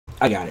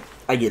I got it.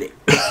 I get it.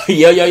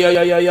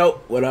 Yo.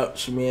 What up?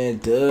 It's your man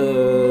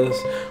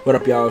Dust. What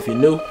up, y'all? If you're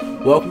new,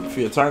 welcome. If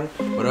you're returning,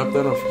 what up,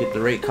 though? Don't forget to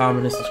rate,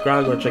 comment, and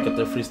subscribe. Go check out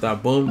the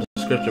Freestyle Boom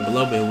description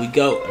below. But here we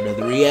go.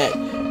 Another react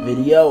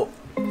video.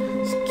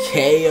 It's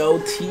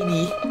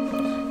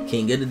KOTD,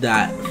 King of the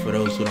Dot. For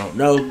those who don't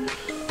know,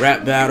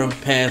 rap battle,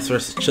 Pass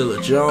versus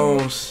Chilla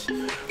Jones,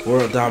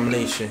 World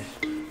Domination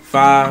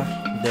 5,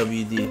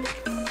 WD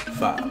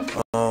 5.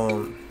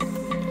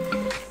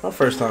 My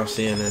first time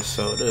seeing this,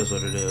 so it is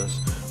what it is.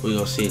 We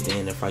gonna see at the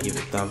end if I give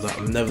it a thumbs up.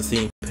 I've never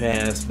seen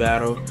Pass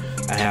battle.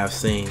 I have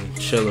seen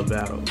Chilla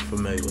battle.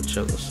 Familiar with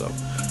Chilla, so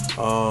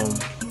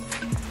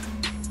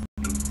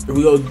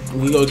we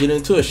go get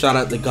into it. Shout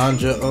out to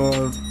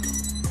Ganja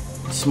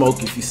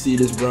Smoke. If you see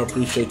this, bro,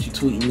 appreciate you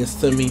tweeting this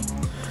to me.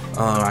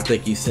 I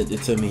think you sent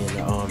it to me in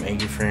the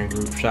Angry Fan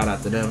group. Shout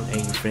out to them,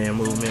 Angry Fan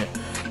Movement,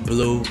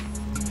 Blue,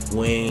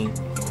 Wing,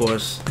 of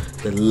course,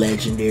 the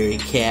legendary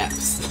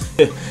Caps.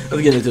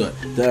 Let's get into it.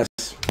 That's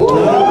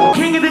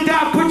King of the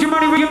Dot, put your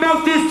money where your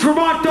mouth is.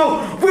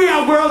 Toronto, we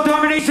are World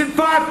Domination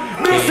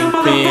 5. Make some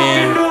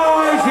motherfucking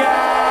noise,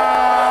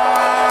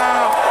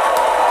 yeah!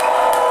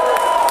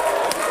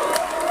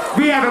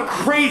 We have a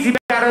crazy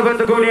battle about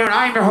to go down.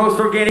 I'm your host,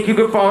 Organic. You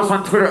can follow us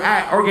on Twitter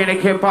at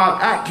Organic Hip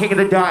Hop, at King of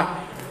the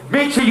Dot.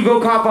 Make sure you go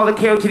cop all the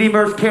KOTD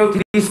merch,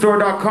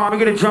 KOTDstore.com. We're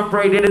gonna jump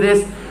right into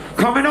this.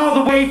 Coming all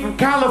the way from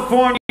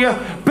California,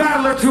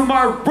 battler to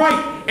my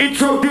right.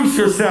 Introduce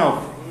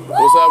yourself.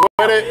 What's up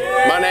with it?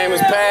 My name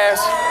is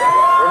Pass.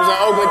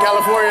 Represent Oakland,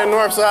 California,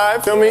 North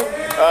Side. Feel me?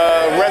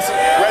 Rest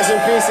in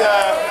peace.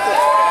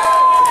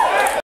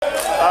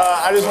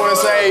 I just want to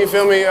say, you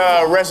feel me?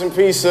 Rest in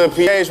peace,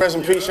 PH. Rest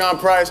in peace, Sean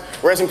Price.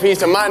 Rest in peace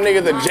to my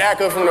nigga, the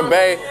Jacker from the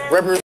Bay.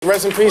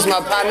 Rest in peace,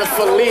 my partner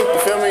Philippe. You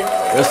feel me?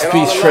 Rest in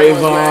peace,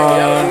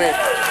 Trayvon.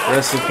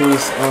 Rest in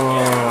peace,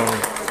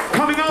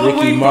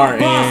 Ricky Martin.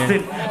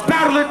 Boston,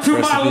 battler to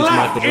my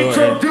left.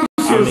 Introduce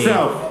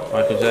yourself.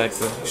 Michael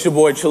Jackson. It's your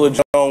boy Chilla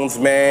Jones,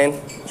 man.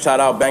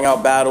 Shout out Bang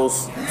Out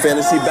Battles,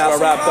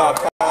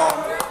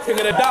 FantasyBattleRap.com. King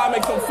of the Dot,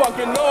 make some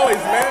fucking noise,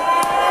 man.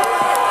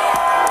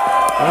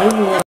 I don't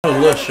even wear those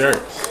little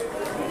shirts.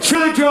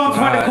 Chilla Jones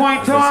won the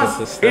coin toss.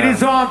 It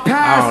is on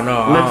Pass. I don't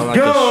know. I don't like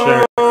Let's the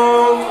shirt. I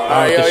don't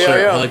like the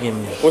shirt yo. hugging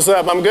me. What's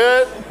up? I'm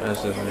good?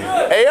 That's just me.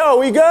 Hey, yo,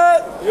 we good?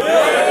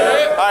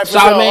 Yeah. All right, for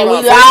Shout man, we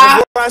live.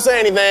 Before I say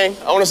anything,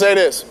 I want to say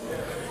this.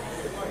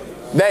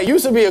 That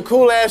used to be a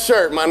cool-ass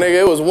shirt, my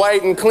nigga. It was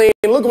white and clean.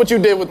 Look what you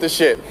did with this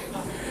shit.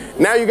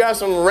 Now you got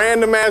some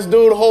random-ass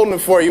dude holding it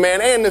for you, man.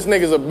 And this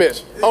nigga's a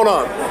bitch. Hold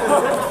on.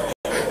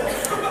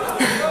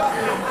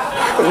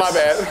 My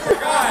bad.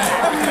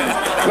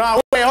 Nah,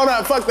 wait, hold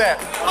on. Fuck that.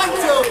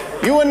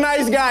 You a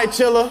nice guy,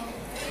 Chilla.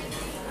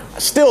 I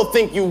still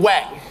think you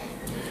whack.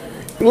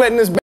 You letting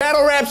this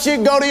battle rap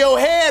shit go to your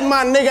head,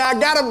 my nigga. I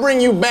gotta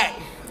bring you back.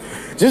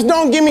 Just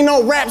don't give me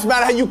no raps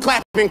about how you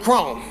clapping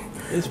chrome.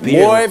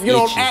 Boy, if you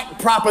don't act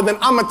proper, then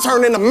I'ma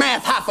turn into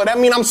Math Hoffa. That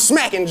mean I'm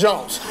smacking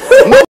Jones.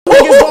 My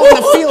niggas go on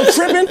the field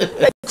tripping,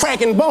 they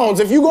cracking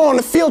bones. If you go on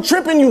the field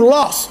tripping, you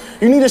lost.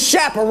 You need a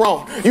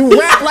chaperone. You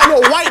rap like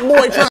a white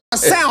boy trying to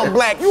sound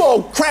black. You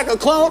old cracker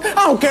clone.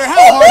 I don't care how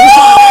hard you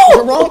try to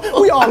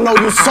Jerome. We all know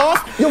you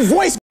soft. Your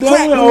voice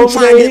crack when you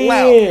try to get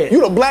loud.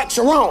 You the black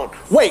Sharon.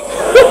 Wait.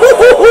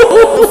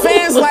 The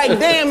fans like,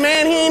 damn,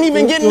 man, he ain't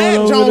even getting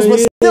that Jones,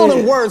 but still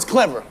them words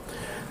clever.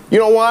 You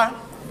know why?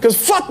 Cause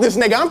fuck this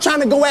nigga, I'm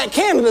trying to go at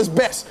Canada's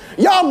best.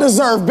 Y'all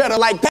deserve better,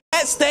 like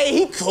Pat Stay,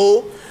 he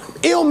cool.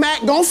 Ill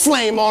Mac gon'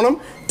 flame on him.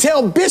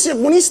 Tell Bishop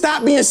when he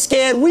stop being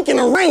scared, we can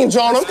arrange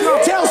on him.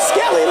 Tell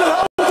Skelly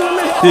that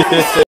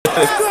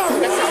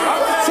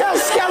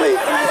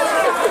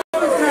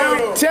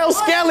Tell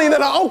Skelly that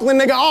an Oakland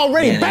nigga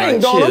already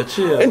banged on him.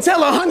 And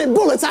tell 100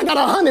 bullets, I got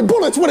 100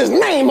 bullets with his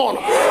name on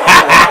him.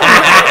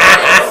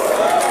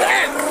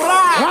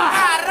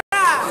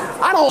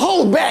 I don't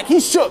hold back, he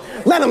shook.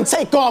 Let him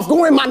take off,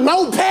 go in my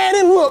notepad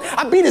and look.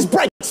 I beat his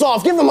brakes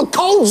off, give him a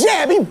cold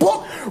jab, he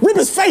booked, rip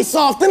his face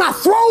off, then I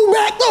throw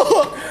back the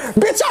hook.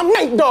 Bitch, I'm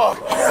Nate Dogg.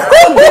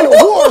 I've been at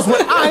wars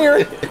with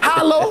iron,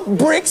 hollow,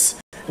 bricks,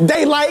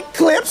 daylight,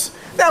 clips.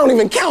 They don't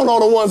even count all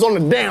the ones on the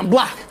damn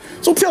block.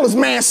 So tell this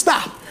man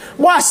stop.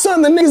 Why,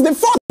 son, the niggas that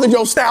fucked with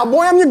your style,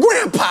 boy, I'm your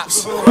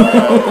grandpops.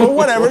 But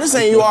whatever, this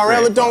ain't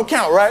URL, it don't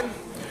count, right?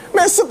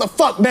 Man, sit the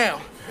fuck down.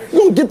 You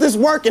gonna get this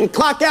work and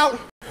clock out?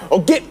 Or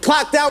get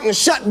clocked out and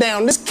shut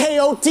down. This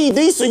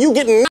KOTD, so you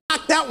get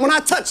knocked out when I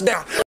touch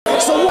down.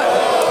 So what?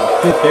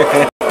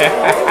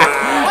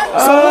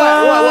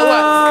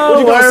 What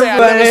you gonna say? I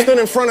never stood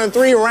in front of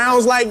 3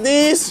 rounds like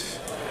these?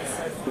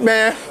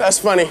 Man, that's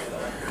funny.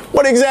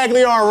 What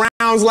exactly are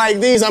rounds like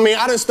these? I mean,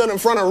 I done stood in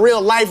front of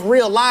real live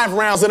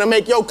rounds that'll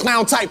make your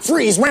clown type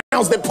freeze.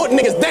 Rounds that put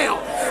niggas down.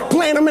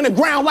 Playing them in the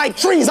ground like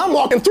trees. I'm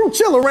walking through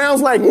Chilla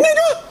rounds like,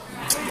 nigga,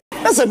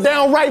 that's a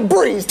downright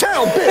breeze.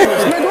 Tell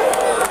business, nigga.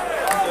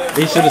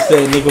 He should have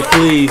said, nigga,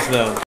 please,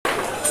 though.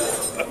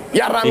 He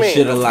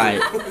should have,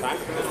 like...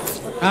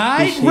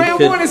 Alright,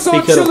 round 1 is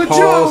on Chilla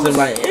Jones. And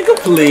like, nigga,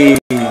 please.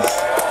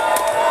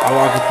 I'm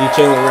walking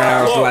through Chilla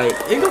rounds like,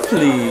 nigga,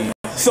 please.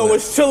 So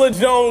it's Chilla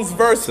Jones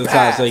versus Sometimes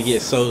Pass. they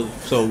get so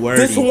wordy.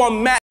 This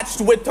one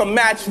matched wit to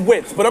match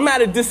wits, but I'm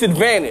at a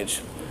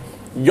disadvantage.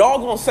 Y'all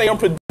gonna say I'm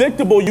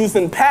predictable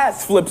using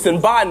pass flips,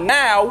 and by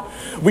now,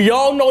 we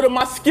all know that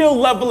my skill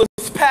level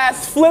is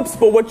pass flips,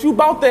 but what you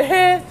about to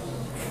hear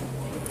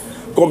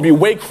gonna be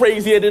way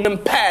crazier than them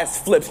pass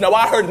flips. Now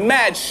I heard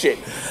mad shit,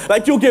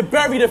 like you'll get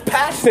buried if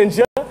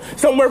passenger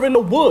somewhere in the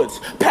woods,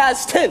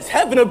 past tense,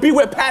 heaven to be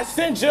with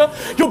passenger.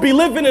 You'll be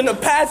living in the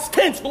past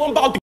tense, but I'm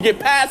about to get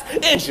past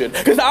injured,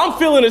 cause I'm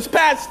feeling it's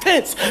past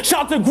tense.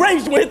 Shout to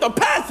Graves when hit the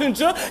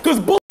passenger, cause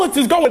bullets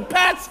is going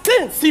past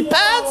tense. See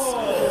pass?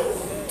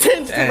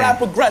 Tense to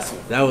rap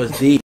aggressive. That was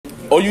deep.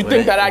 Oh, you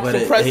think that acts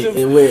impressive?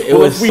 It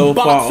was we so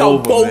box far out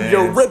over, both, man.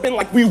 you're ripping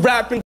like we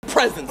rapping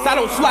presents. I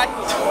don't slack.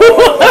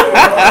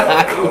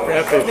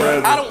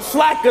 I don't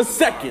slack a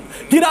second.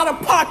 Get out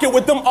of pocket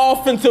with them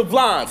offensive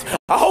lines.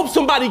 I hope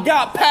somebody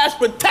got pass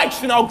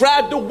protection. I'll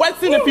grab the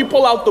Wesson if you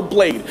pull out the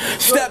blade.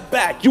 Step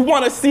back. You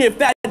want to see if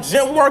that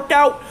gym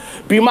workout?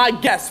 Be my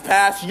guest,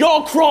 Pass.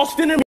 Y'all crossed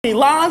enemy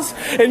lines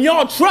and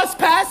y'all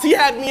trespass. He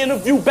had me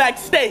interview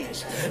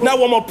backstage.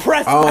 Now I'm a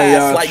press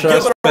pass. Like give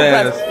it a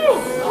rest.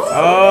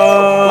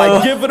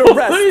 Like give it a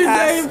rest,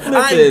 Pass.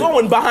 I ain't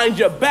going behind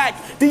your back.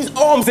 These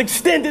arms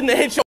extending to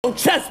hit your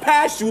chest,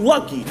 Pass. You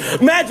lucky.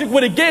 Magic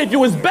would have gave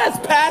you his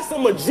best, Pass.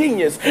 I'm a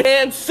genius.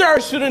 And sir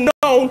should have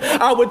known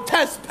I would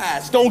test,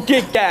 Pass. Don't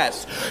get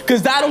gas.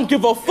 Cause I don't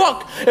give a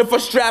fuck if I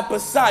strap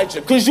beside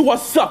you. Cause you a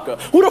sucker.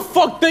 Who the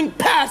fuck think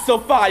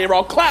pacifier?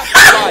 I'll clap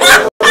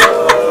fire.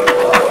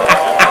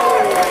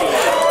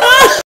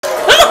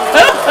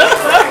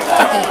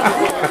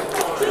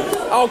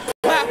 I'll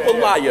clap a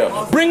liar.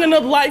 Bringing to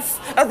life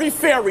every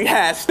fairy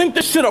has. Think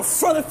the shit up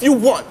front if you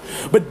want.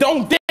 But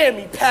don't dare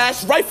me,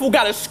 Pass. Rifle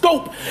got a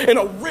scope and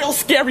a real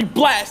scary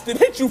blast. It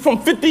hit you from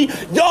 50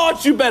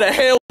 yards. You better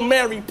Hail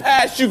Mary,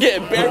 Pass. You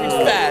getting buried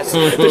fast.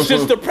 This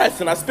shit's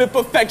depressing. I spit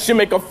perfection,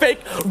 make a fake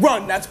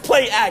run. That's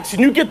play action.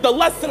 You get the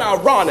lesson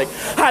ironic.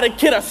 How to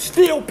kid a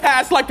steal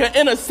pass like an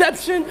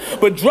interception,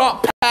 but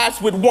drop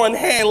pass with one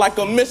hand like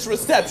a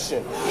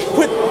misreception.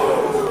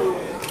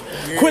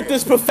 Quit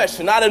this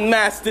profession, I done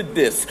mastered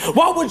this.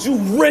 Why would you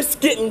risk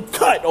getting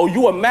cut? Oh,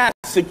 you a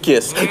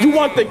masochist. You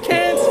want the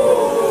cans?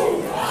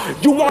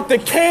 You want the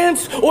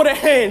cans or the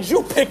hands?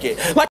 You pick it.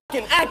 Like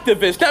an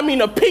activist, that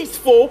mean a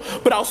peaceful,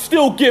 but I'll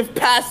still give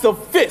Pass a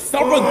fist.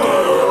 I'm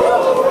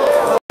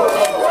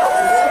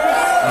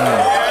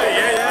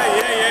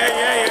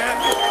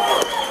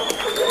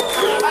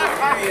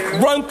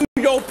Run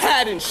through your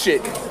pad and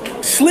shit.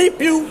 Sleep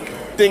you,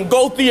 then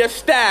go through your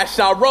stash.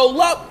 I'll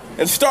roll up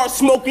and start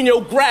smoking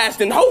your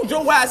grass, and hold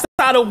your ass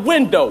out a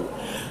window.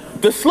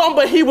 The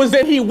slumber he was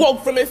in, he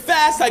woke from it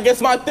fast. I guess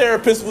my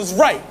therapist was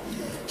right.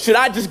 Shit,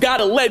 I just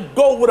gotta let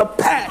go with a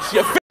pass.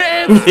 Your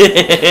fans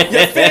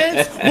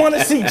want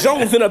to see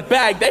Jones in a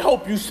bag. They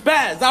hope you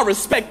spaz. I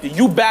respect it.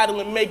 You battle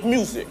and make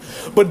music.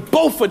 But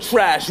both are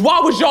trash.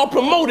 Why was y'all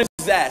promote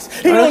his ass?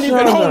 He don't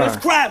even hone his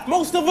craft.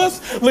 Most of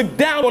us look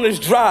down on his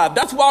drive.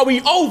 That's why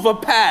we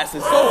overpass.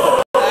 It's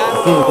over.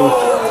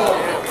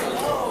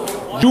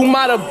 You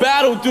might have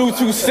battled dudes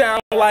who sound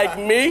like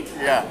me.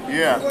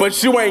 Yeah.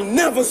 But you ain't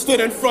never stood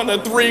in front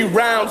of 3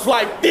 rounds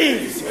like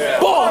these.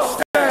 Boss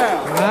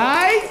down.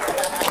 Alright?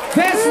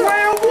 That's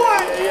round 1.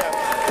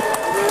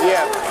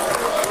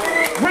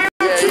 Round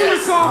 2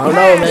 is on I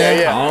don't know,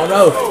 man.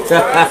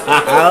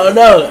 I don't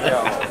know.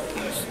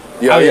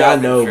 I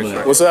know,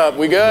 but what's up?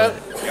 We good?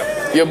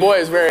 Your boy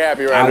is very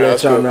happy right now. I'll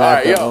let y'all know. All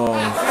right,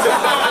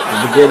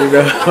 the beginning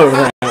of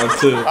round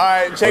 2. All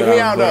right, check me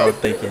out though.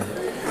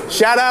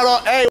 Shout out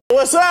on, hey,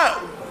 what's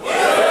up? What's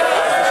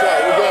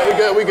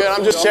up? We good.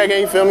 I'm just checking,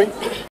 you feel me?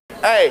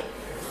 Hey,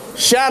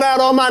 shout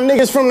out all my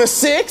niggas from the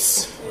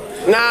 6.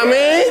 Nah, I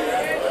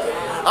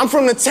mean? I'm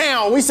from the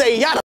town. We say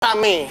yada, I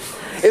mean.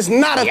 It's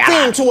not a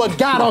thing to a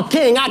god or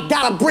king. I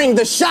gotta bring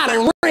the shot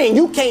and ring.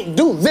 You can't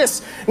do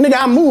this. Nigga,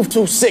 I move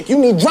too sick. You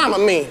need drama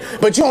mean.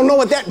 But you don't know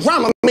what that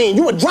drama mean.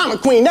 You a drama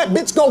queen. That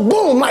bitch go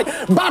boom like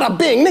bada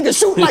bing. Niggas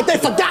shoot like they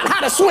forgot how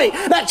to swing.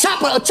 That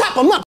chopper chop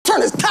him up.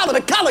 Turn his collar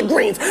to collard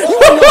greens. You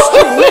in your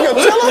street, nigga,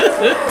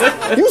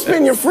 Chilla. You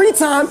spend your free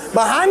time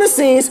behind the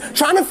scenes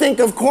trying to think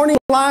of corny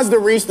lines to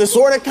reach that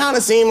sort of kind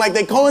of seem like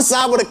they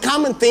coincide with a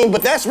common theme,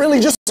 but that's really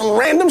just some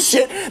random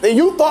shit that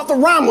you thought the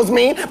rhyme was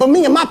mean, but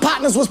me and my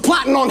partners was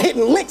plotting on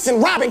hitting licks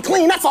and robbing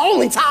clean. That's the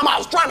only time I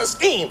was trying to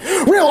scheme.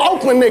 Real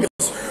Oakland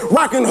niggas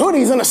rocking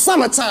hoodies in the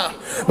summertime,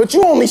 but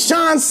you only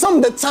shine some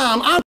of the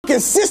time. I'm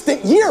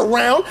consistent year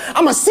round.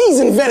 I'm a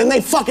seasoned vet in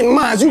they fucking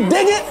minds. You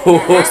dig it?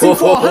 See,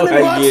 for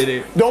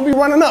 $100, don't be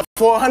running up.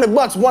 For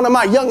 $100, one of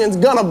my youngins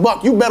gonna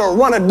buck. You better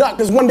run a duck,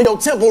 cause one day your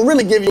temple will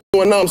really give you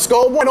a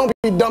numbskull. Boy, don't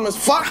be dumb as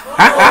fuck.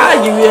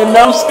 Give me a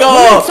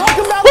numbskull. Talk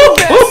about the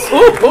best.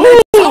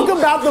 Talk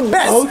about the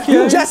best. Okay.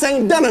 You just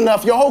ain't done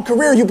enough. Your whole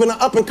career you've been an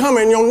up and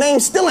comer, and your name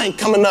still ain't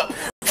coming up.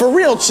 For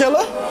real,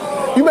 Chilla.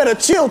 You better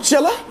chill,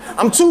 Chilla.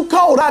 I'm too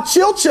cold, I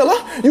chill,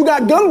 Chilla. You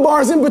got gun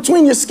bars in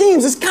between your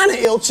schemes. It's kind of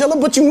ill, Chilla,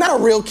 but you're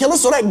not a real killer,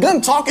 so that gun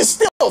talk is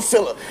still a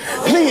filler.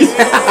 Please.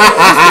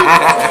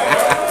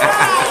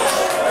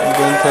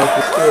 Gun talk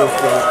is still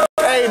filler.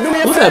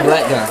 your Who's that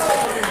black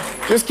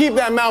guy? Just keep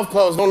that mouth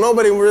closed. Don't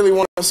nobody really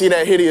want to see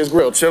that hideous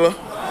grill, Chilla.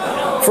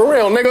 For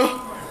real, nigga.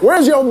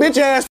 Where's your bitch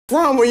ass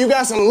from where you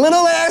got some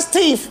little ass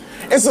teeth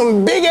and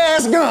some big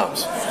ass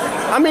gums?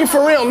 I mean,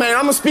 for real, man,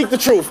 I'm gonna speak the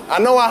truth. I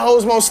know how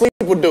hoes won't sleep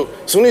with do.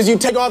 As soon as you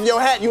take off your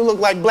hat, you look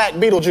like Black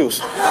Beetlejuice.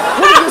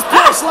 Look at this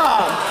poor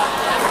slob.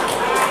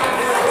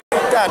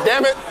 God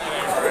damn it.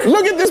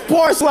 Look at this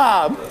poor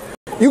slob.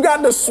 You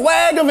got the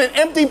swag of an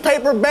empty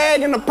paper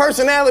bag and the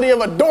personality of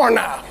a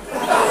doorknob.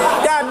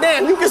 God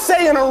damn, you can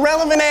say an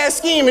irrelevant ass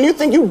scheme and you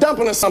think you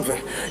dumping or something.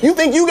 You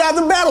think you got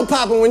the battle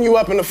popping when you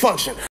up in the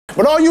function.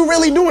 But all you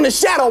really doing is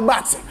shadow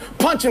boxing,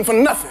 punching for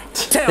nothing.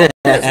 Tell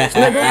business,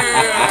 nigga.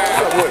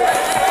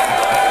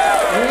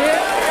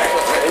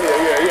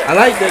 I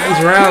like that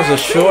these rounds are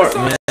short,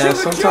 man.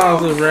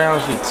 Sometimes these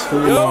rounds are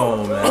too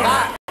long,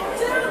 man.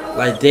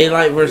 Like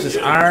Daylight versus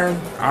Iron.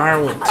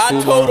 Iron went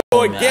too long,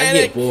 man. I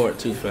get bored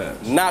too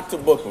fast. Not to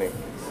book me.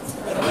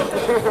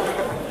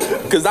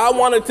 Because I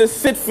wanted to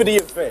sit for the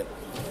event.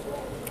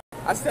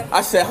 I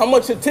said, how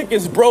much a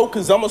ticket's, bro?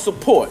 Because I'm a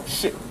support.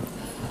 Shit.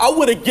 I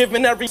would have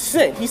given every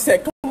cent. He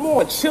said, come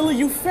on, Chilla,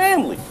 you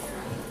family.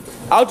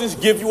 I'll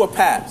just give you a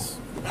pass.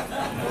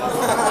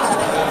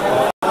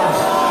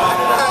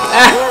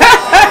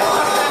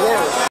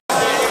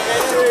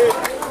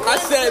 I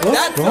said,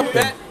 that's a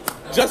bet.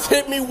 Just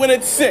hit me when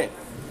it's sent.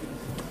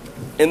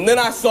 And then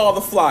I saw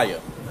the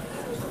flyer.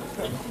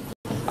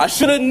 I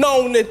should have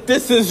known that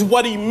this is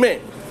what he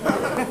meant.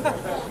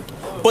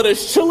 But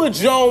it's Chilla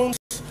Jones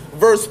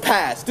versus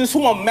Pass. This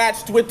who I'm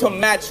matched with to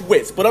match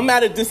wits, but I'm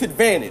at a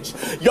disadvantage.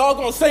 Y'all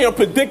gonna say I'm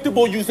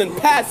predictable using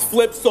pass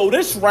flips, so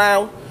this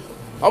round,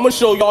 I'm gonna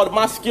show y'all that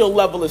my skill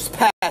level is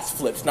pass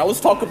flips. Now let's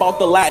talk about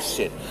the last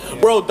shit.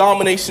 World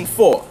Domination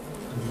 4.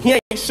 He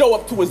ain't show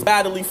up to his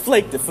battle, he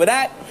flaked it. For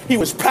that, he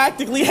was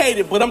practically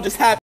hated, but I'm just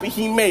happy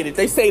he made it.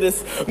 They say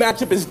this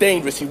matchup is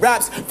dangerous. He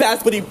raps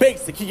fast, but he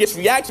basic. He gets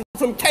reaction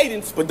from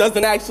cadence, but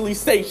doesn't actually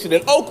say shit.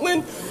 In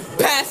Oakland,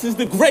 Pass is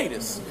the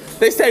greatest.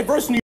 They say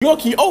versus New York,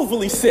 he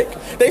overly sick.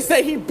 They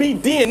say he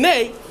beat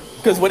DNA,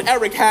 because what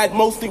Eric had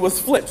mostly was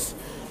flips.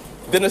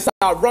 Then it's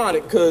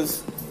ironic,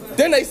 because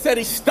then they said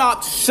he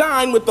stopped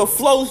shine with the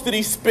flows that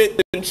he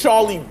spit in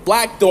Charlie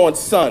Blackthorn's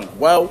son.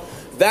 Well,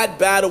 that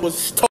battle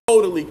was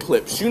totally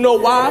clips. You know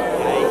why?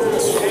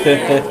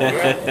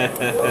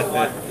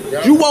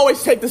 You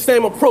always take the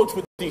same approach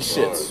with these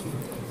shits.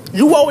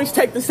 You always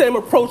take the same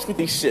approach with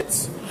these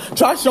shits.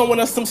 Try showing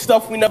us some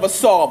stuff we never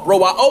saw,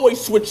 bro. I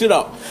always switch it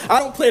up. I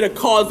don't play the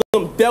cards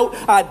I'm dealt,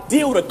 I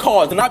deal the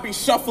cards, and I be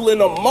shuffling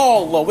them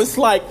all low. It's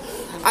like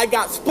I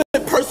got split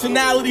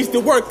personalities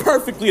that work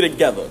perfectly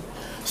together.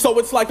 So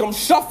it's like I'm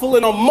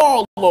shuffling them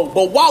all low.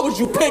 But why would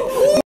you pick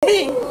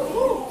me?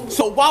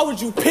 So why would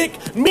you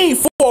pick me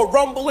for a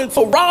rumble in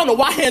Toronto?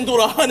 I handled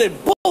 100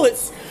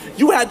 bullets.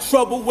 You had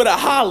trouble with a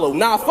hollow.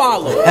 Now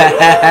follow.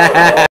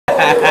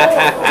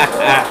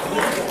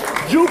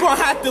 You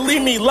gonna have to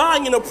leave me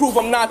lying to prove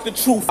I'm not the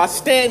truth. I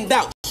stand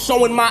out,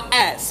 showing my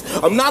ass.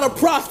 I'm not a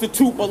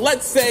prostitute, but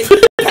let's say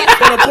Pat's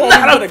gonna pull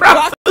me with a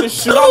clock to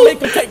shoot. I'll make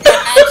him take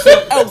that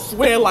action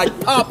elsewhere like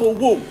Papa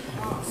Wu.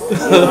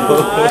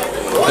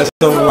 That's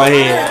over my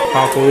head.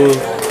 Papa Wu.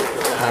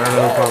 I don't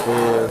know Papa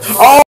Wu.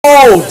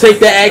 Oh, take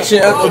that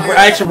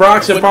action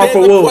rocks and Papa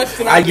Wu.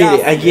 I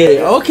get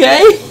it. Okay.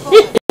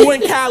 You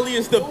and Cali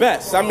is the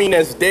best. I mean,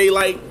 as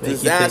Daylight,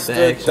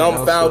 Disaster,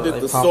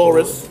 Dumbfounded,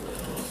 Thesaurus.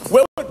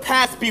 Where would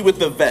Pass be with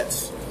the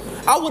vets?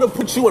 I would have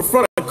put you in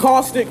front of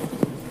Caustic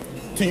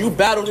till you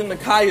battled in the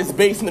Kaya's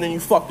basement and you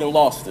fucking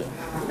lost it.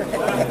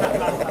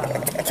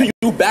 Till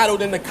you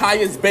battled in the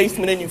Kaya's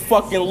basement and you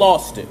fucking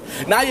lost it.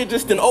 Now you're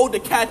just an older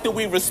cat that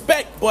we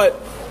respect, but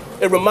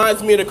it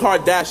reminds me of the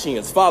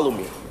Kardashians. Follow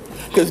me.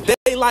 Because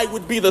Daylight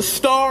would be the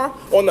star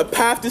on the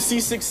path to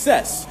see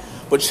success.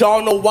 But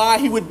y'all know why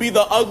he would be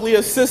the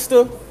uglier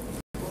sister?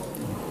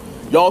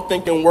 Y'all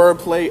thinking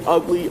wordplay,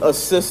 ugly, a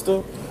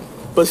sister?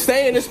 But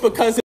saying it's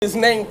because his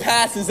name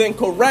Pass is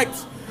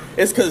incorrect,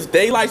 it's because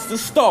Daylight's the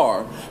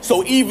star.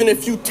 So even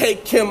if you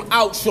take him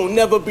out, she'll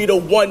never be the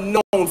one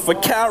known for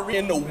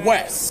carrying the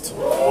West.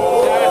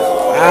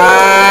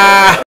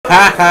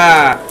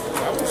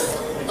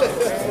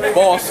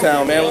 Boss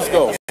sound, man, let's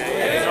go.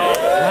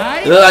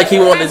 It looked like he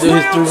wanted to do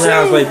his 3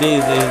 rounds like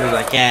these. He was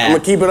like, yeah. I'm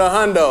gonna keep it a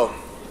hundo.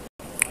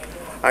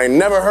 I ain't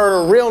never heard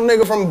a real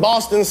nigga from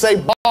Boston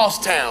say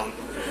Boss Town.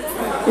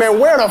 Man,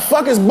 where the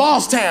fuck is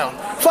Boss Town?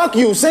 Fuck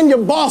you, send your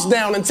boss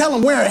down and tell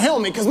him wear a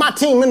helmet, cause my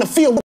team in the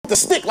field with the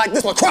stick like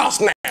this lacrosse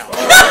now.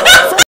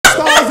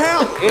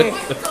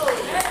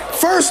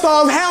 First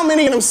off, how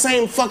many of them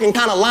same fucking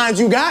kind of lines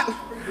you got?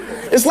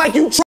 It's like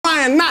you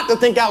trying not to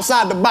think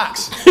outside the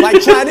box.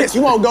 Like, try this,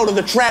 you won't go to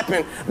the trap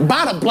and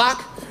buy the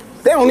block.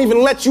 They don't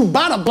even let you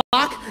buy the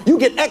block. You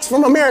get X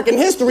from American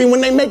history when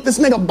they make this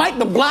nigga bite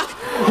the block.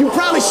 You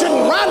probably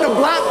shouldn't ride the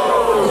block.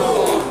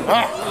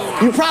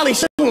 You probably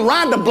shouldn't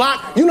ride the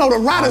block. You know the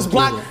rider's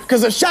block,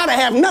 because the shotter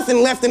have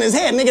nothing left in his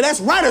head, nigga. That's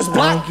rider's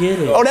block. I get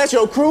it. Oh, that's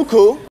your crew,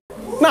 cool.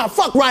 Nah,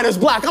 fuck writer's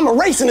block. I'm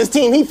erasing his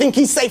team. He think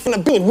he's safe in the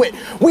beat with.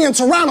 We in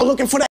Toronto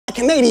looking for that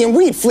Canadian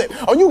weed flip.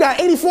 Oh, you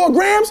got 84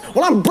 grams?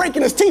 Well, I'm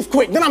breaking his teeth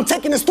quick. Then I'm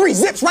taking his 3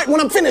 zips. Right when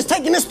I'm finished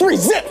taking his 3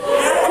 zip.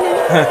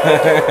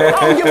 I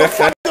don't give a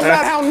fuck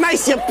about how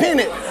nice your pen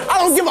is. I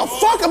don't give a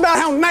fuck about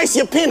how nice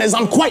your pen is.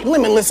 I'm quite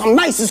limitless. I'm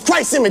nice as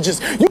Christ images.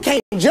 You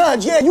can't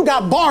judge. Yeah, you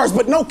got bars,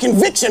 but no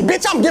conviction.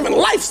 Bitch, I'm giving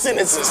life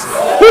sentences.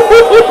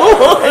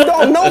 And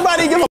don't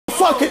nobody give a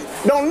fuck.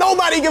 Don't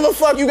nobody give a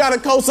fuck you got a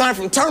cosign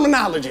from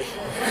terminology.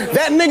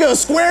 That nigga a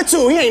square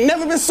too. He ain't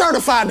never been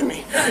certified to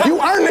me. You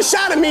earned a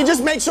shot at me,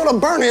 just make sure the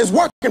burner is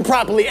working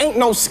properly. Ain't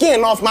no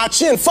skin off my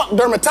chin, fuck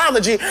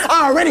dermatology.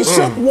 I already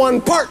shook one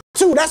part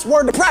 2, that's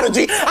word to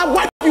prodigy. I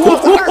wipe you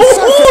off the earth's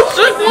surface.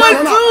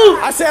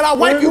 No. I said I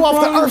wipe you off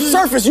the earth's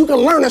surface. You can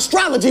learn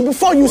astrology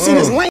before you see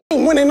this lame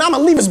winning. I'ma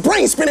leave his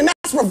brain spinning,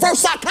 that's reverse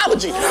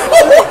psychology.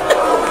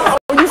 Oh,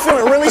 you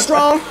feeling really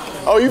strong?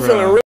 Oh, you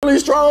feeling really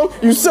strong?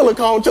 You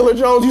silicone, Chilla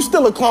Jones, you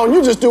still a clone.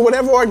 You just do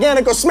whatever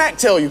organic or smack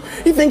tell you.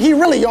 You think he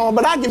really on,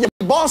 but I give you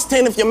boss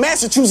 10 if your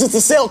Massachusetts to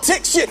sell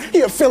tick shit.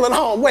 He'll feel it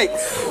home. Wait.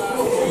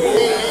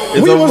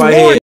 It's we was born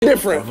head,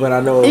 different. But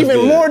I know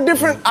even more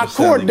different, I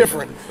chord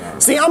different.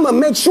 See, I'ma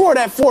make sure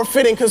that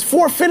forfeiting, cause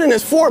forfeiting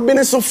is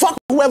forbidden, so fuck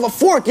whoever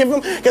forgive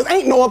him, cause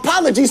ain't no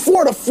apologies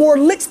for the 4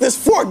 licks this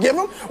forgive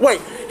him.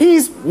 Wait,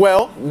 he's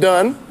well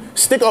done.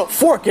 Stick a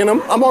fork in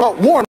him. I'm on a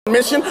war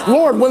mission.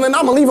 Lord willing,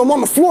 I'ma leave him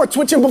on the floor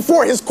twitching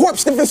before his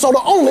corpse stiffens. So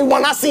the only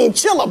one I seen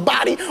chill a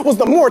body was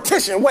the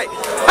mortician. Wait.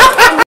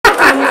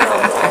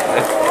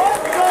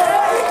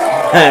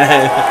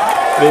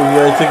 Baby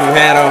boy took his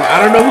hat off. I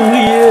don't know who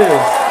he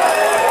is.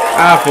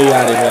 I'll figure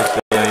out his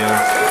name.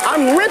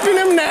 I'm ripping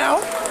him now.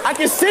 I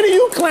consider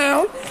you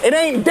clown. It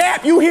ain't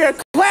dap, you hear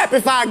clap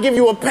if I give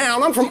you a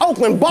pound. I'm from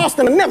Oakland,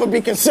 Boston, and never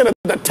be considered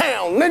the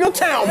town. Nigga,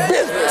 town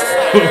business.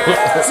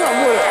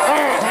 Something with it.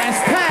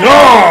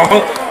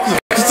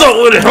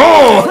 So with it,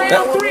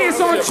 Round 3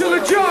 is on Chilla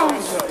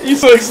Jones. You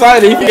so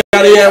excited, you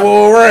got to have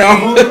one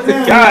around.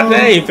 God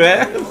dang,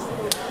 Pass.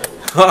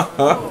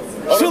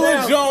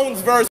 Chilla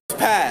Jones versus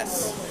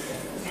Pass.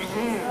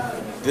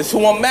 This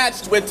who I'm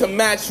matched with to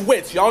match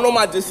with. Y'all know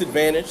my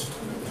disadvantage.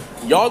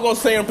 Y'all gonna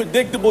say I'm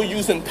predictable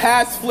using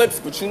pass flips,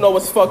 but you know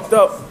what's fucked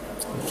up?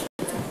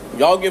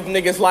 Y'all give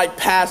niggas like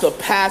Pass a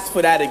pass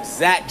for that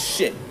exact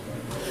shit.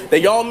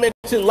 They all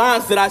mention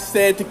lines that I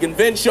said to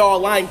convince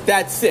y'all I ain't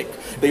that sick.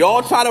 They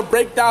all try to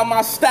break down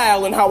my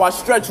style and how I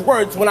stretch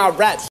words when I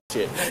rap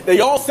shit. They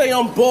all say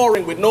I'm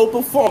boring with no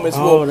performance.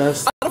 Well, how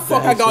the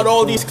fuck I got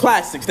all these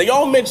classics? They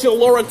all mention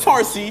Laura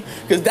Tarsi,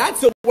 cause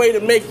that's a way to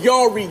make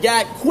y'all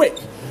react quick.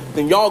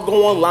 Then y'all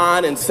go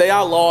online and say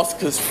I lost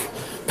cause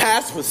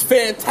Pass was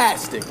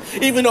fantastic.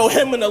 Even though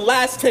him and the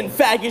last 10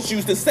 faggots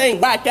used the same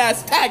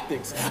whack-ass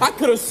tactics, I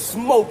could have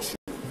smoked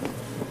you.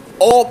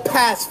 All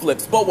pass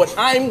flips, but what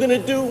I'm gonna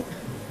do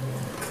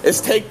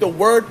is take the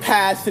word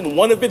pass in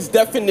one of its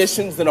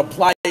definitions and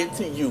apply it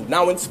to you.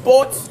 Now in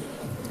sports,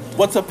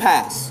 what's a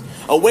pass?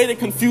 A way to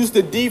confuse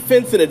the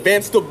defense and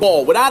advance the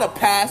ball. Without a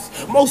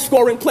pass, most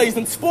scoring plays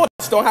in sports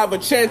don't have a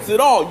chance at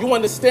all. You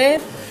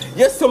understand?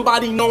 You're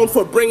somebody known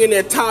for bringing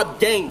their top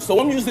game, so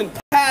I'm using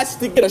pass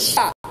to get a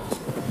shot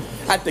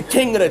at the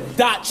king of the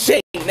dot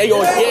chain. They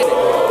organic.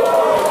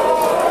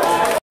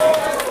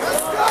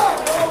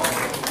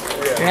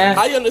 Yeah.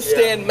 I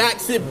understand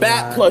Max at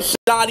bat plus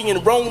Shotty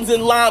and Rome's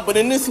in line, but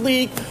in this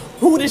league,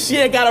 who this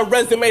year got a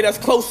resume that's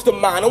close to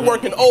mine? I'm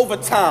working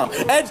overtime,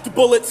 edged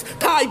bullets,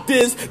 tied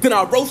diz, then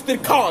I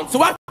roasted Khan.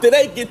 So after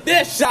they get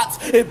their shots,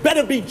 it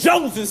better be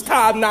Jones's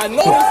time. Now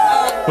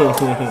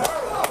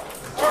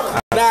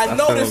I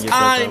notice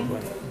I'm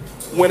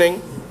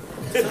winning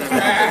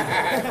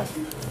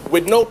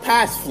with no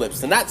pass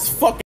flips, and that's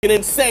fucking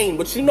insane.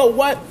 But you know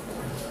what?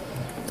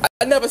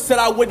 I never said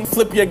I wouldn't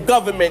flip your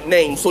government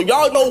name. So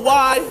y'all know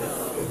why?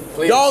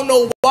 Y'all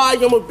know why I'm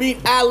gonna beat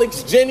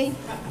Alex Jenny?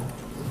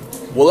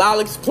 Well, I'll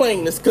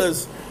explain. It's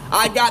cause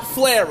I got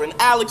flair and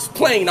Alex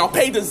plane. I'll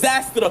pay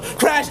disaster to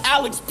crash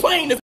Alex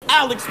plane if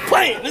Alex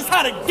plane. This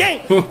how the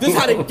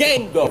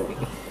game go.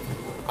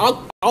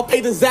 I'll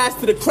pay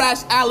disaster to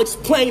crash Alex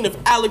plane if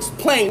Alex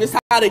plane. This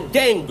how the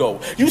game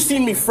go. You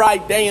seen me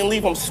Friday and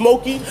leave him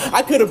smoky?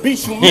 I could have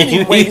beat you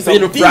many ways.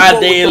 I'm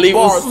Friday and leave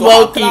him smoky. So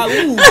how could I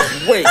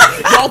lose weight?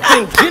 Y'all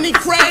think Jenny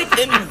Craig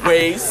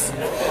anyways?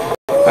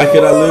 How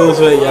could I lose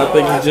weight? Y'all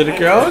think it's Jenny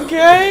Craig?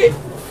 Okay.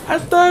 I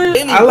thought it.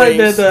 Anyways, I like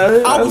that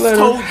though. I was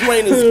told you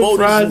ain't as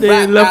bold as you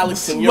rap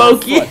Alex and your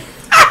foot.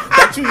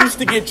 That you used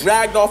to get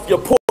dragged off your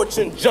porch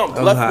and jumped,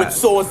 left with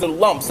sores and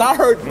lumps. I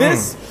heard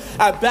this.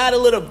 I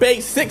Battle of the Bay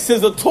 6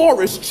 as a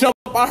tourist jump.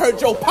 I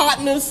heard your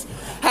partners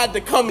had to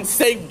come and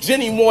save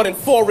Jenny more than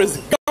Forrest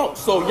Gump.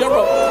 So you're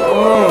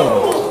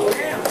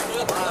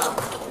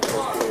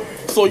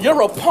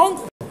a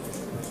punk?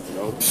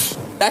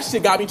 That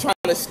shit got me trying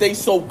to stay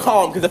so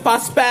calm. Because if I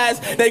spaz,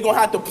 they gonna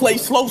have to play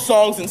slow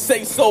songs and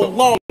say so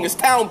long. It's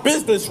town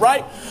business,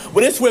 right?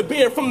 But it's where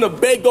beer from the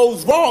Bay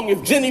goes wrong.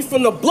 If Jenny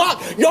from the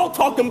block, y'all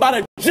talking about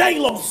a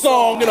J-Lo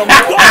song and I'm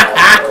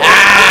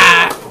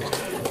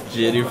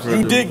Jenny from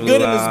you did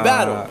good in this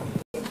battle.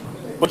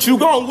 But you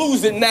gon'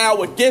 lose it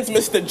now against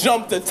Mr.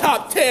 Jump the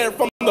Top 10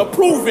 from the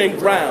proving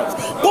grounds,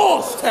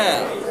 Boss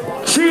Town.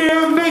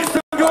 GM, make some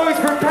noise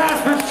for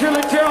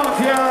PassvsChilla Jones,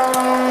 yo!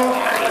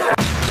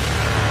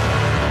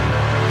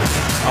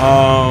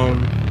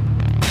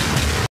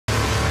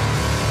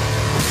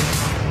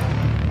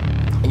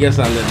 I guess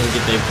I let them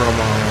get their promo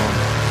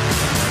on.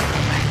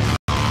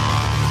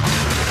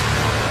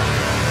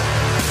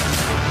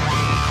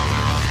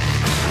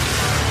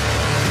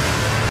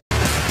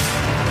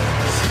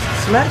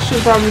 Smack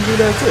should probably do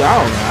that too. I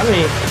don't know. I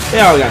mean,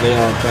 they all got their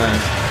own thing.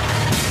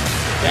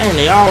 Dang,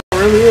 they all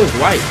really is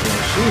white.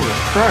 Man. Jesus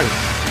Christ.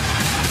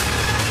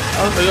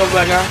 Oh, they go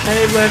black guy.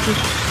 Hey, Blackie.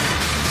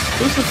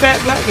 Who's the fat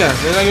black guy?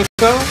 They not gonna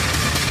tell him?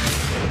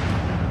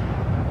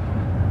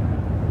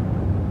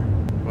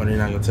 Well, they're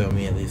not gonna tell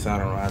me at least. I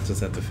don't know. I just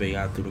have to figure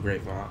out through the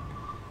grapevine.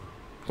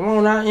 Come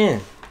on, not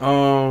in.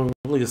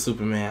 Look at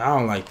Superman. I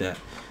don't like that.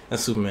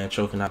 That's Superman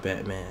choking out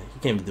Batman.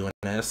 You can't be doing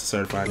that. That's a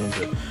certified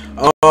ninja.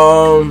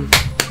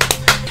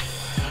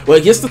 Well,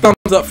 it gets the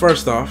thumbs up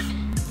first off.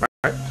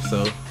 Alright,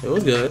 so it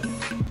was good.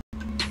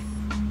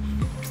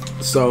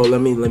 So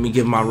let me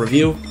give my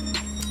review.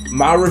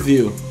 My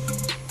review.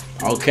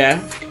 Okay.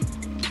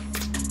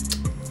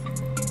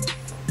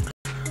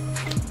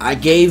 I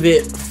gave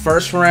it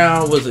first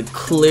round was a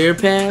clear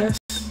pass.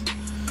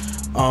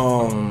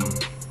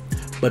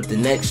 But the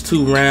next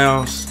 2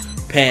 rounds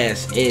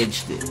pass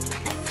edged it.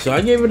 So I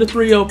gave it a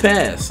 3-0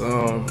 pass.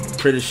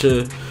 Pretty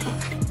sure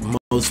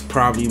most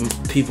probably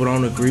people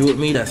don't agree with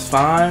me. That's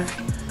fine.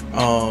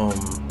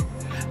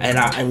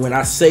 And when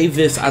I say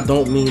this, I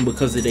don't mean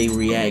because of their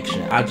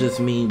reaction. I just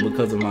mean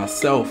because of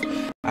myself.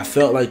 I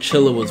felt like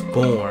Chilla was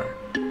born.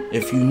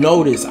 If you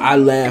notice, I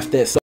laughed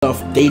at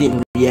stuff they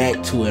didn't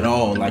react to at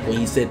all. Like when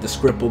he said the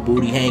scripper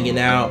booty hanging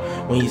out,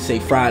 when he say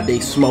Friday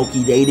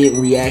Smokey, they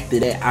didn't react to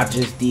that. I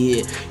just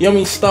did. You know what I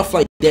mean? Stuff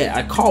like that.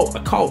 I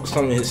caught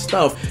some of his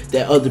stuff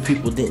that other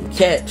people didn't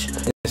catch.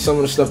 And some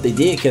of the stuff they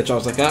did catch, I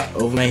was like,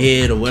 over my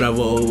head or whatever,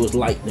 it was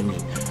light to me.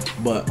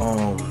 But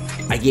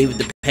I gave it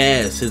the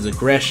pass. His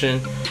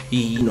aggression,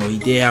 he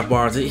did have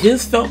bars.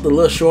 His felt a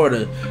little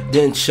shorter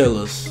than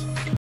Chilla's.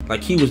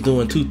 Like he was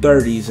doing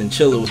 230s and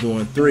Chilla was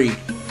doing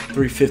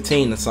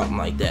 315 or something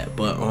like that.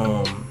 But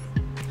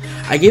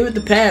I gave it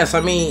the pass.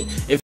 I mean,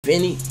 if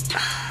any,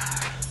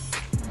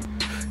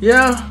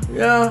 yeah,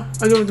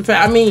 I give it the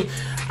pass. I mean,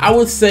 I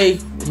would say,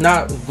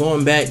 not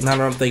going back, now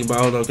that I'm thinking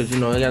about it, because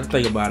I got to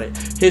think about it.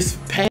 His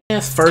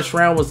pass first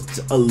round was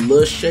a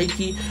little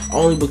shaky,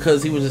 only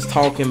because he was just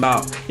talking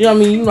about, you know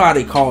what I mean? You know how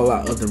they call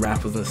out other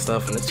rappers and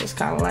stuff, and it's just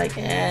kind of like,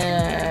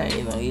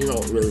 you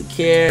don't really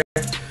care.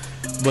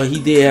 But he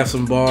did have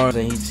some bars,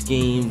 and he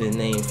schemed, and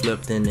they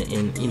flipped in here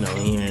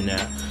and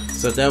there.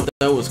 So that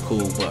was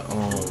cool. But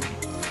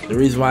the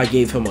reason why I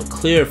gave him a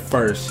clear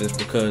first is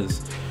because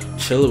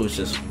Chilla was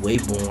just way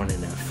born in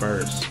that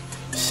first.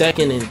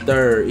 Second and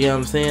third, you know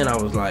what I'm saying? I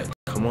was like,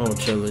 come on,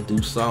 Chilla,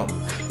 do something.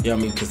 You know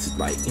what I mean? Because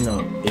like, if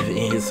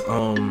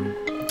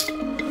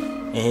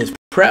in his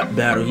prep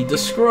battle, he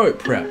destroyed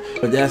prep.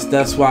 But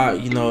that's why,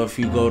 if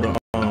you go to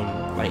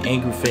like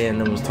Angry Fan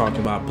that was talking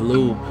about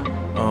Blue,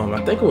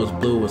 I think it was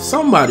Blue, or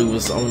somebody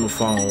was on the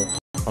phone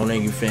on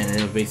Angry Fan, and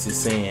they were basically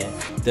saying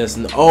that's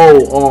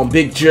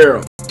Big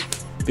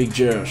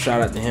Gerald,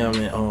 shout out to him,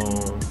 and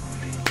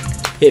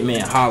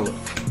Hitman Holla.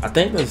 I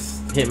think that's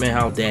Hitman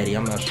Holla Daddy.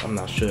 I'm not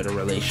sure the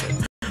relation.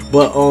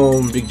 But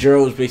Big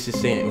Gerald was basically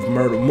saying if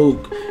Murder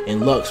Mook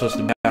and Lux was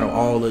to battle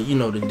all the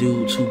the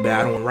dudes who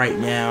battling right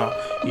now,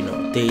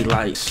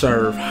 Daylight,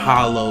 Surf,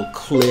 Hollow,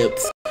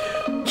 Clips,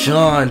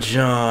 John,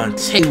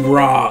 Tay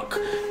Rock,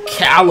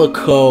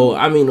 Calico.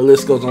 I mean, the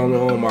list goes on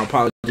and on. My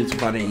apologies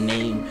if I didn't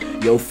name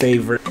your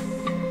favorite.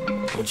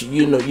 But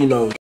you know what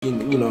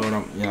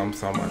I'm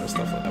talking about and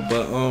stuff like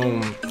that.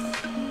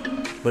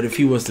 But if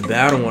he was to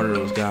battle one of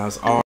those guys,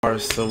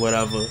 Ars or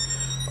whatever,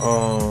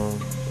 or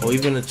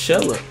even a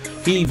Chilla,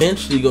 he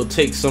eventually go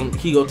take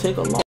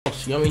a loss.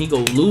 You know what I mean? He go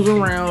lose a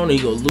round, he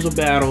go lose a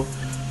battle,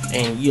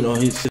 and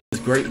his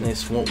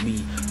greatness won't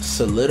be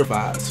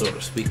solidified, so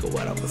to speak, or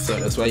whatever. So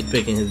that's why he's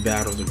picking his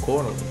battles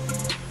accordingly.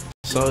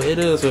 So it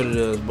is what it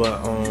is.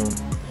 But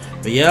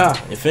yeah,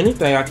 if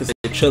anything, I could say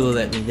Chilla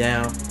let me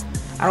down.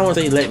 I don't want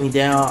to say let me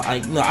down. I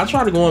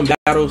try to go in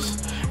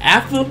battles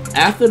after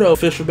the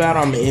official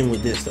battle. I'm gonna end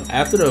with this though.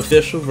 After the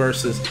official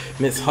versus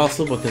Miss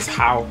Hustle, because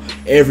how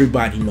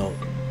everybody know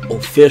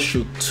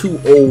official too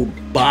old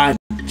body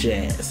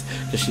Jazz,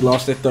 because she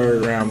lost that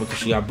third round because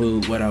she got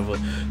booed, whatever,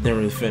 didn't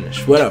really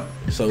finish, whatever.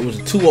 So it was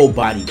a 2-0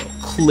 body though,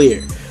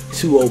 clear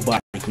 2-0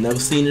 body. Never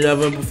seen it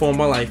ever before in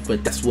my life,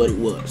 but that's what it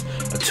was,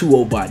 a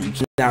 2-0 body. You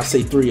cannot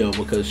say 3-0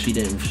 because she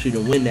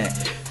didn't win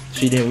that.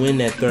 She didn't win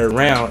that third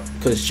round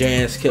because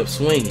Jazz kept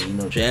swinging.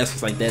 Jazz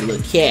was like that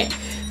little cat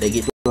that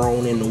get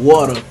thrown in the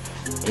water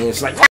and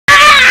it's like,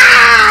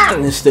 ah!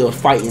 And it's still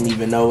fighting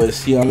even though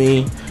it's,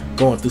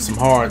 going through some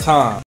hard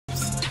times.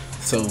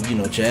 So,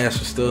 Jazz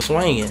was still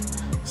swinging.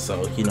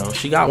 So,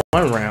 she got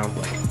one round,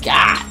 but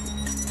God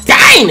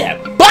dang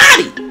that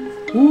body!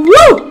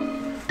 Woo!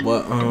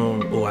 But,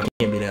 I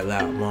can't be that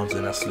that loud. Mom's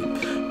in that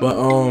sleep. But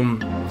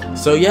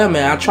so yeah,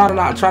 man, I try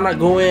not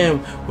go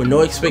in with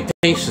no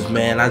expectations,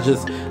 man. I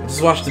just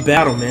watch the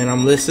battle, man.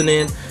 I'm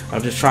listening.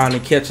 I'm just trying to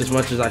catch as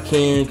much as I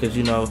can, because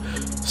you know,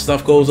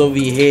 stuff goes over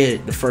your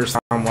head the first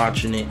time I'm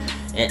watching it,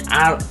 and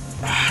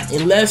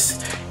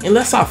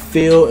unless I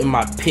feel in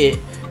my pit,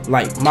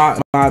 like my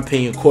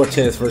opinion,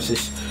 Cortez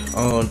versus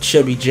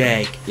Chubby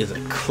Jag is a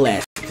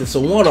classic. It's a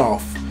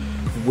one-off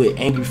with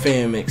Angry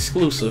Fam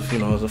exclusive, you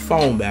know, it's a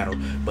phone battle,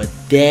 but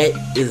that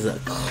is a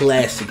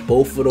classic.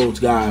 Both of those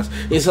guys,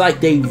 it's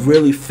like they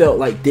really felt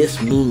like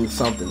this means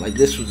something, like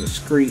this was a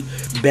street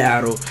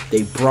battle.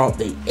 They brought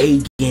the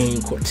A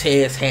game.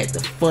 Cortez had the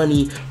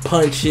funny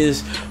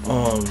punches.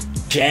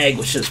 Jag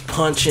was just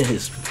punching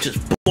his just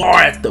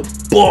bar at the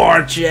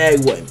bar.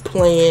 Jag wasn't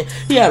playing.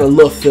 He had a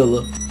little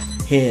filler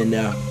here and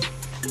now.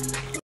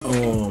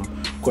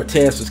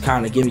 Cortez was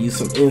kind of giving you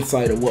some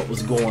insight of what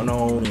was going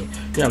on, and you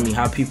know what I mean,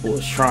 how people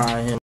was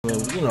trying him,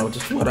 and, you know,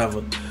 just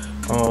whatever.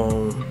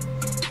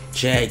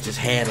 Jag just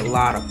had a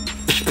lot of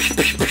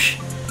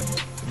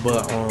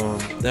but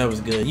that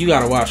was good. You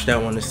gotta watch that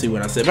one to see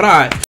what I said. But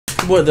alright,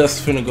 boy, that's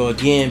finna go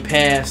again.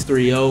 Pass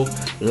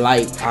 3-0.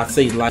 Light. I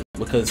say light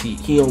because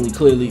he only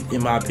clearly,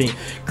 in my opinion,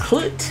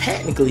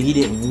 technically he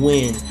didn't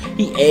win.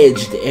 He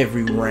edged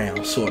every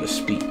round, so to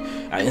speak.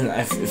 And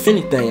if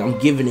anything, I'm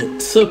giving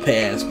it to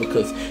Pass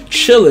because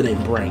Chilla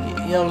didn't bring it.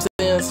 You know what I'm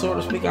saying, so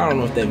to speak. I don't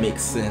know if that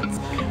makes sense,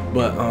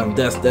 but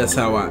that's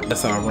how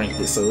I ranked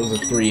it. So it was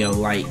a 3-0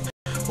 light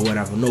or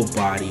whatever. No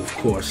body, of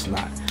course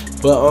not.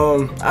 But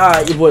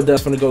alright, your boy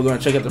Dust finna go and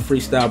check out the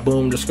freestyle.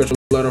 Boom, description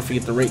below. Don't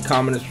forget to rate,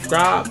 comment, and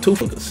subscribe. 2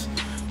 fingers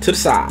to the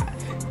side.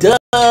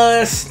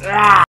 Dust.